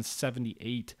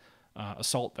 478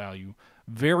 assault value.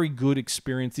 Very good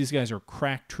experience. These guys are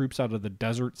crack troops out of the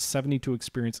desert, 72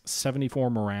 experience, 74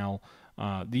 morale.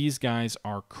 These guys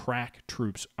are crack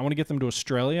troops. I want to get them to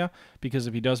Australia because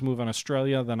if he does move on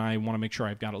Australia, then I want to make sure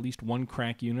I've got at least one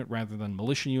crack unit rather than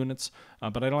militia units.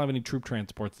 But I don't have any troop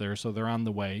transports there, so they're on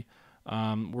the way.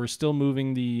 We're still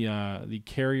moving the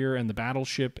carrier and the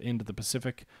battleship into the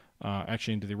Pacific,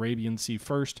 actually into the Arabian Sea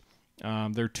first.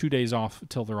 They're 2 days off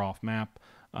till they're off map.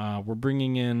 We're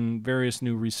bringing in various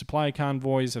new resupply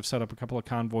convoys. I've set up a couple of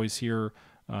convoys here,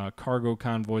 cargo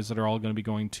convoys that are all going to be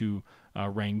going to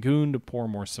Rangoon to pour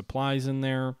more supplies in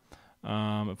there.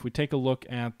 If we take a look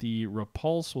at the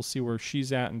Repulse, we'll see where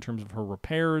she's at in terms of her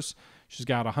repairs. She's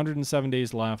got 107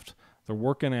 days left. They're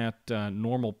working at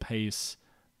normal pace.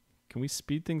 Can we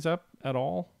speed things up at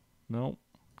all? No,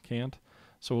 can't.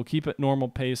 So we'll keep it normal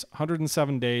pace.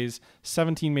 107 days,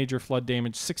 17 major flood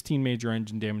damage, 16 major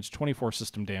engine damage, 24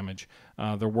 system damage.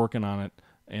 They're working on it.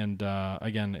 And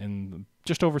again, in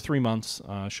just over 3 months.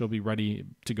 She'll be ready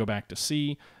to go back to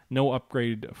sea. No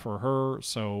upgrade for her,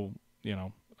 so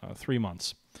 3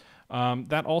 months.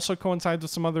 That also coincides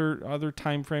with some other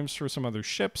time frames for some other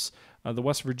ships. The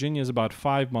West Virginia is about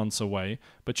 5 months away,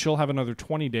 but she'll have another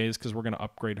 20 days because we're going to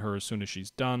upgrade her as soon as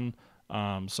she's done.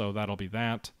 So that'll be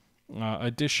that.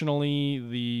 Additionally,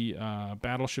 the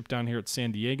battleship down here at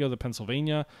San Diego, the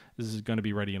Pennsylvania, is going to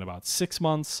be ready in about 6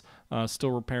 months.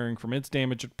 Still repairing from its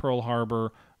damage at Pearl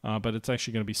Harbor, but it's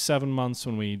actually going to be 7 months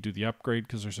when we do the upgrade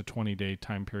because there's a 20-day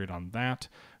time period on that.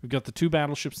 We've got the 2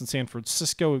 battleships in San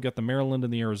Francisco. We've got the Maryland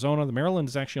and the Arizona. The Maryland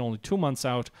is actually only 2 months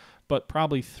out, but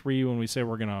probably 3 when we say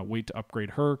we're going to wait to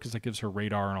upgrade her because that gives her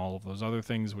radar and all of those other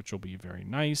things, which will be very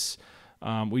nice.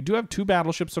 We do have 2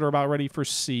 battleships that are about ready for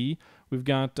sea. We've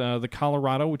got the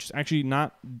Colorado, which is actually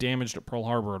not damaged at Pearl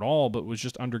Harbor at all, but was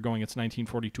just undergoing its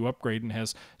 1942 upgrade and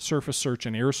has surface search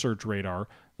and air search radar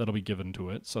that'll be given to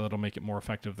it, so that'll make it more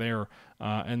effective there.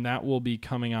 And that will be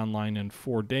coming online in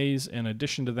 4 days. In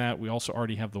addition to that, we also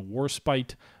already have the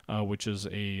Warspite, which is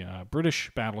a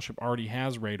British battleship, already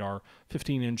has radar,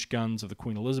 15-inch guns of the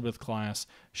Queen Elizabeth class.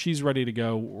 She's ready to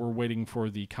go. We're waiting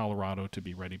for the Colorado to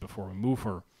be ready before we move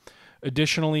her.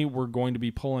 Additionally, we're going to be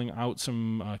pulling out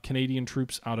some Canadian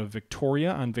troops out of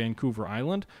Victoria on Vancouver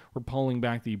Island. We're pulling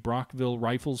back the Brockville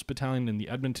Rifles Battalion and the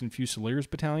Edmonton Fusiliers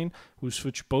Battalion, who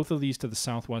switched both of these to the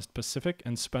Southwest Pacific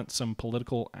and spent some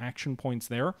political action points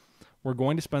there. We're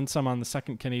going to spend some on the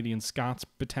 2nd Canadian Scots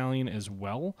Battalion as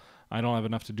well. I don't have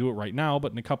enough to do it right now,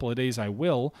 but in a couple of days I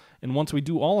will. And once we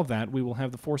do all of that, we will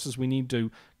have the forces we need to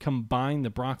combine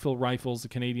the Brockville Rifles, the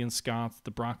Canadian Scots,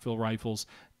 the Brockville Rifles,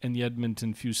 and the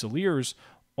Edmonton Fusiliers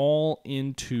all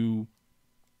into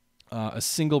a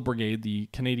single brigade, the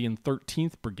Canadian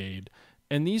 13th Brigade.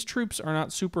 And these troops are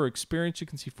not super experienced. You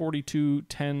can see 42,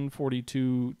 10,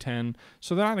 42, 10.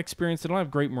 So they're not experienced. They don't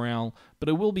have great morale, but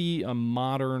it will be a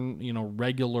modern,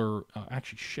 regular,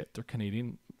 actually, shit, they're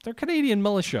Canadian. They're Canadian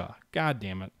militia. God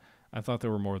damn it. I thought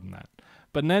there were more than that.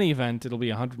 But in any event, it'll be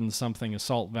a 100-and-something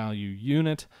assault value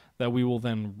unit that we will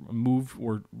then move.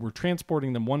 We're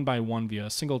transporting them one by one via a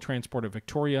single transport at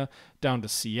Victoria down to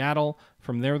Seattle.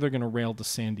 From there, they're going to rail to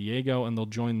San Diego, and they'll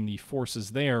join the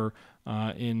forces there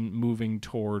in moving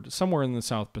toward somewhere in the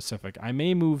South Pacific. I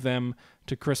may move them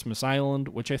to Christmas Island,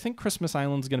 which I think Christmas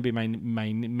Island is going to be my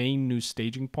main new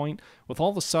staging point. With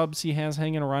all the subs he has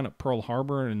hanging around at Pearl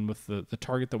Harbor and with the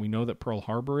target that we know that Pearl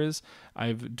Harbor is,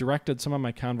 I've directed some of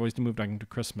my convoys to move down to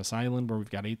Christmas Island, where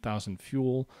we've got 8,000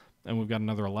 fuel, and we've got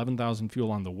another 11,000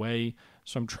 fuel on the way.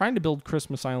 So I'm trying to build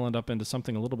Christmas Island up into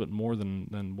something a little bit more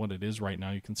than what it is right now.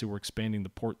 You can see we're expanding the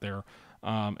port there.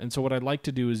 And so what I'd like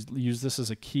to do is use this as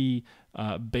a key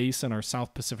base in our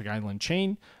South Pacific Island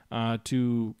chain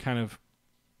to kind of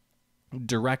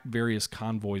direct various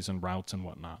convoys and routes and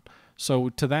whatnot. So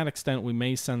to that extent, we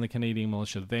may send the Canadian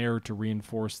militia there to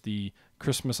reinforce the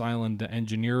Christmas Island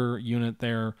engineer unit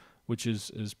there, which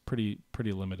is pretty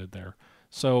limited there.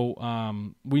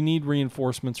 So we need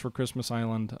reinforcements for Christmas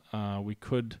Island. We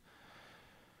could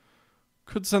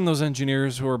send those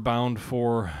engineers who are bound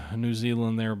for New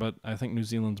Zealand there, but I think New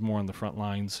Zealand's more on the front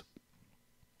lines.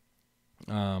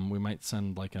 We might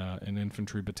send like an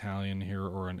infantry battalion here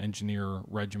or an engineer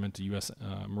regiment, a U.S.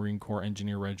 Marine Corps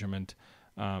engineer regiment,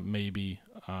 maybe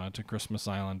to Christmas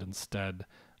Island instead.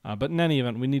 But in any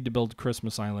event, we need to build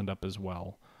Christmas Island up as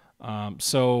well.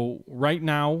 So right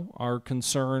now, our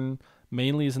concern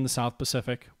mainly is in the South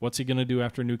Pacific. What's he going to do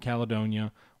after New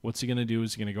Caledonia? What's he going to do?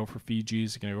 Is he going to go for Fiji?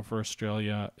 Is he going to go for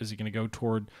Australia? Is he going to go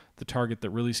toward the target that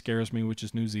really scares me, which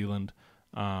is New Zealand,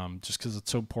 just because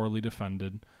it's so poorly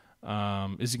defended?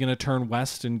 Is he going to turn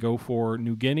west and go for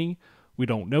New Guinea? We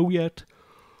don't know yet.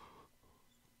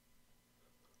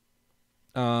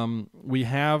 We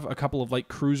have a couple of light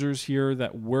cruisers here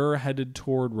that were headed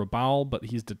toward Rabaul, but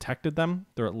he's detected them.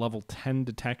 They're at level 10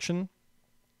 detection.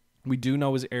 We do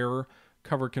know his air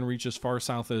cover can reach as far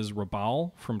south as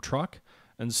Rabaul from truck.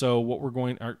 And so what we're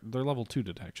going... they're level 2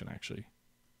 detection, actually.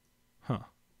 Huh.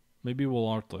 Maybe we'll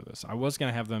alter this. I was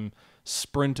going to have them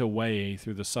sprint away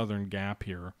through the southern gap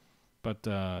here. But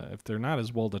if they're not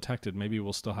as well detected, maybe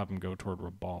we'll still have them go toward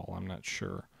Rabaul. I'm not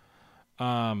sure.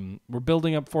 We're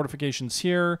building up fortifications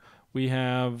here. We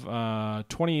have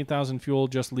 28,000 fuel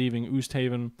just leaving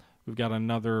Oosthaven. We've got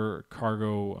another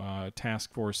cargo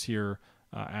task force here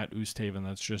at Oosthaven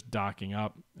that's just docking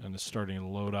up and is starting to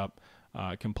load up.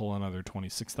 It can pull another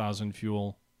 26,000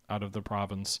 fuel out of the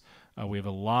province. We have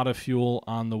a lot of fuel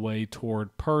on the way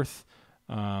toward Perth.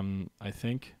 I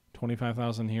think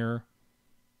 25,000 here.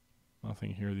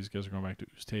 Nothing here. These guys are going back to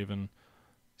Oosthaven.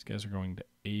 These guys are going to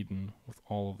Aden with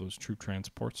all of those troop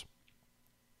transports.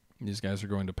 These guys are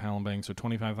going to Palembang, so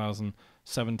 25,000,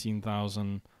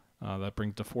 17,000. That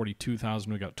brings to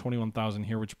 42,000. We got 21,000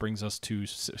 here, which brings us to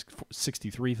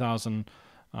 63,000.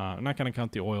 I'm not going to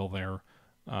count the oil there.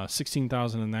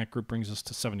 16,000 in that group brings us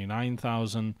to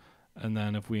 79,000. And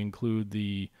then if we include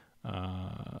the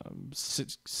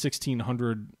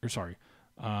 1,600, or sorry,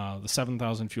 the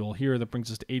 7,000 fuel here, that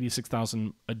brings us to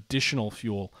 86,000 additional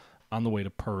fuel on the way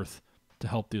to Perth to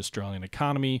help the Australian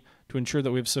economy, to ensure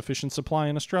that we have sufficient supply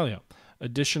in Australia.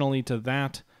 Additionally to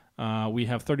that, we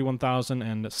have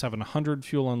 31,700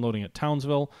 fuel unloading at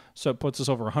Townsville, so it puts us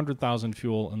over 100,000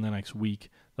 fuel in the next week.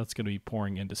 That's going to be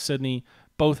pouring into Sydney,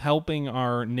 both helping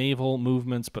our naval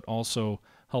movements, but also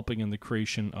helping in the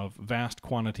creation of vast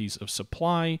quantities of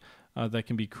supply that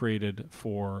can be created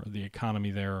for the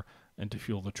economy there and to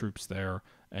fuel the troops there.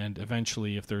 And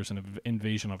eventually, if there's an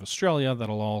invasion of Australia,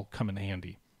 that'll all come in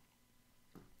handy.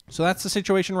 So that's the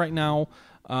situation right now.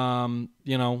 I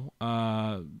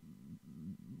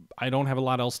don't have a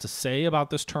lot else to say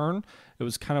about this turn. It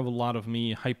was kind of a lot of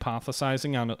me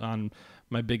hypothesizing on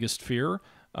my biggest fear.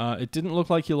 It didn't look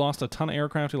like he lost a ton of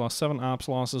aircraft. He lost 7 ops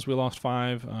losses. We lost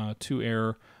 5, 2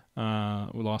 air.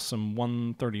 We lost some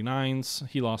 139s.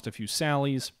 He lost a few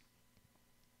Sallies.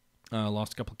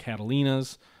 Lost a couple of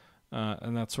Catalinas.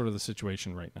 And that's sort of the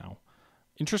situation right now.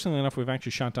 Interestingly enough, we've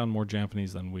actually shot down more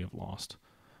Japanese than we have lost.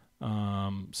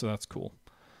 So that's cool.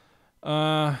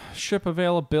 Ship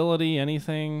availability,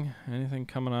 anything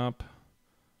coming up?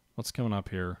 What's coming up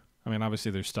here? I mean,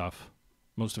 obviously there's stuff.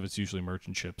 Most of it's usually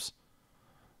merchant ships.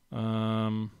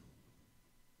 Couple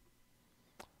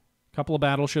of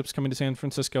battleships coming to San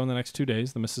Francisco in the next 2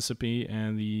 days, the Mississippi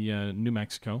and the New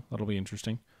Mexico. That'll be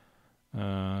interesting.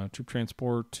 Troop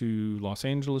transport to Los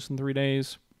Angeles in 3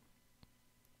 days.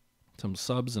 Some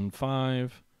subs in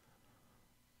 5.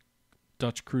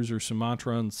 Dutch cruiser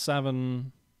Sumatra in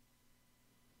 7.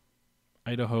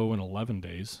 Idaho in 11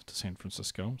 days to San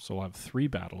Francisco. So we'll have 3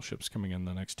 battleships coming in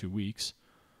the next 2 weeks.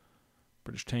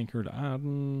 British tanker to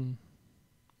Aden.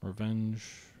 Revenge.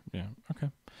 Yeah, okay.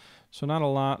 So not a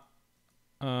lot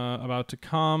about to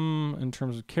come in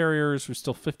terms of carriers. We're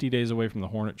still 50 days away from the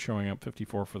Hornet showing up.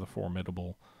 54 for the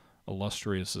formidable.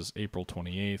 Illustrious is April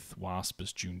 28th. Wasp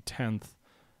is June 10th.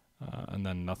 And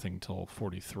then nothing till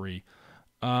 43.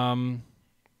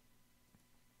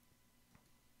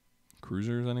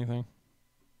 Cruisers, anything?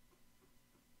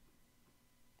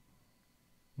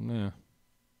 Yeah.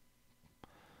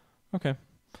 Okay.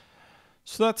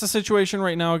 So that's the situation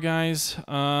right now, guys.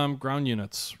 Ground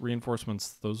units,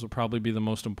 reinforcements. Those will probably be the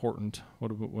most important.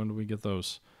 When do we get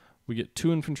those? We get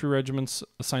 2 infantry regiments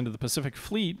assigned to the Pacific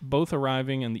Fleet, both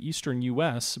arriving in the eastern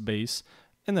U.S. base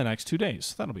in the next 2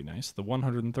 days. That'll be nice. The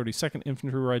 132nd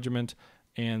Infantry Regiment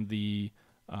and the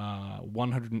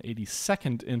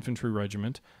 182nd Infantry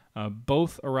Regiment,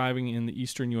 both arriving in the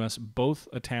eastern U.S., both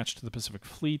attached to the Pacific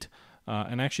Fleet.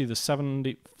 And actually the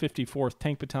 54th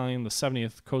Tank Battalion, the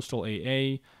 70th Coastal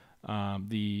AA,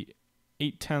 the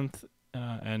 810th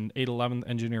and 811th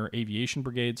Engineer Aviation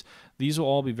Brigades. These will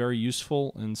all be very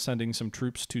useful in sending some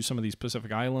troops to some of these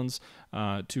Pacific Islands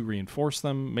to reinforce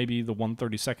them. Maybe the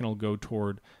 132nd will go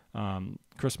toward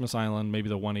Christmas Island. Maybe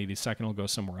the 182nd will go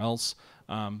somewhere else.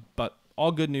 But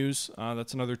all good news.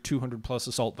 That's another 200 plus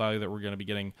assault value that we're going to be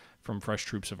getting from fresh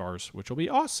troops of ours, which will be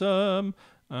awesome.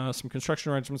 Some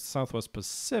construction regiments in the Southwest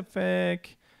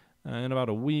Pacific. In about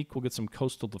a week, we'll get some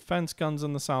coastal defense guns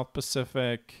in the South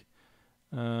Pacific.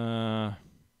 New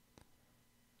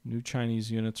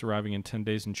Chinese units arriving in 10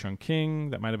 days in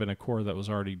Chongqing. That might have been a corps that was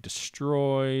already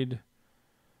destroyed.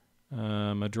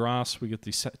 Madras, we get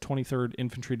the 23rd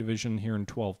Infantry Division here in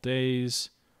 12 days.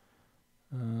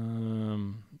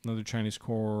 Another Chinese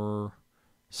corps.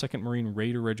 2nd Marine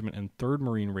Raider Regiment and 3rd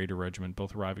Marine Raider Regiment,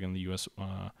 both arriving in the U.S.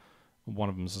 One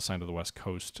of them is assigned to the West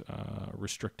Coast,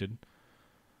 restricted.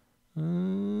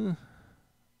 The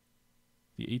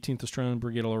 18th Australian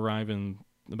Brigade will arrive in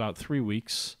about 3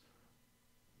 weeks.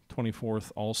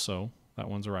 24th also. That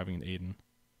one's arriving in Aden.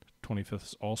 25th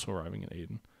is also arriving in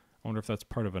Aden. I wonder if that's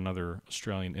part of another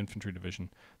Australian infantry division.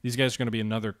 These guys are going to be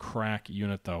another crack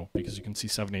unit, though, because you can see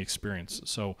 70 experience.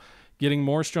 So getting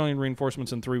more Australian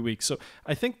reinforcements in 3 weeks. So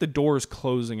I think the door is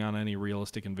closing on any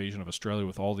realistic invasion of Australia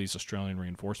with all these Australian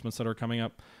reinforcements that are coming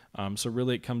up. So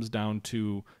really it comes down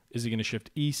to, is he going to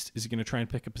shift east? Is he going to try and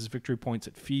pick up his victory points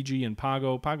at Fiji and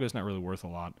Pago? Pago is not really worth a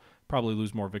lot. Probably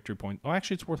lose more victory points. Oh,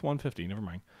 actually, it's worth 150. Never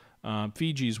mind.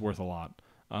 Fiji's worth a lot.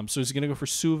 So is he going to go for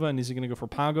Suva and is he going to go for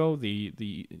Pago,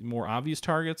 the more obvious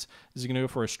targets? Is he going to go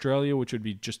for Australia, which would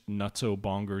be just nutso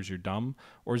bongers, you're dumb?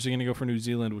 Or is he going to go for New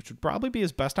Zealand, which would probably be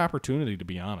his best opportunity, to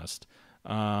be honest?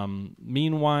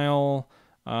 Meanwhile,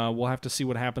 We'll have to see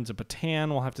what happens at Bataan.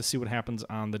 We'll have to see what happens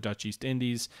on the Dutch East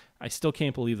Indies. I still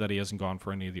can't believe that he hasn't gone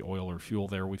for any of the oil or fuel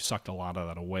there. We've sucked a lot of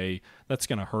that away. That's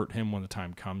going to hurt him when the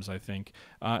time comes, I think.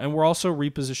 And we're also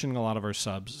repositioning a lot of our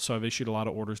subs. So I've issued a lot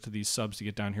of orders to these subs to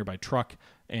get down here by truck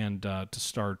and to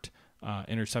start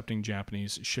intercepting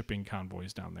Japanese shipping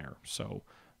convoys down there. So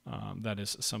that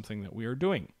is something that we are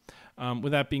doing.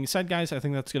 With that being said, guys, I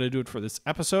think that's going to do it for this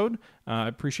episode. I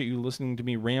appreciate you listening to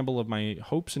me ramble of my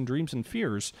hopes and dreams and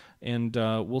fears, and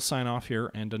we'll sign off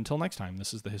here. And until next time,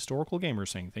 this is the Historical Gamer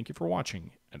saying thank you for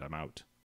watching, and I'm out.